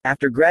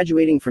After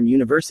graduating from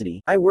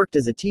university, I worked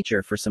as a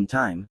teacher for some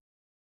time.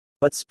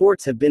 But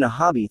sports have been a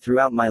hobby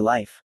throughout my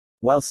life.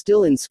 While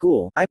still in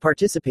school, I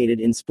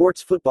participated in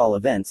sports football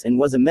events and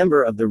was a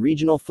member of the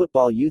regional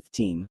football youth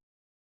team.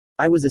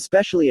 I was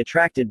especially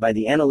attracted by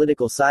the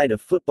analytical side of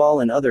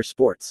football and other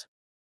sports.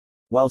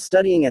 While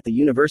studying at the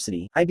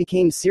university, I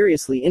became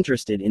seriously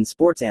interested in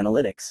sports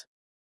analytics.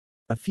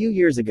 A few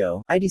years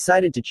ago, I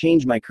decided to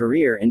change my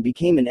career and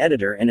became an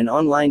editor and an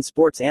online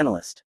sports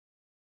analyst.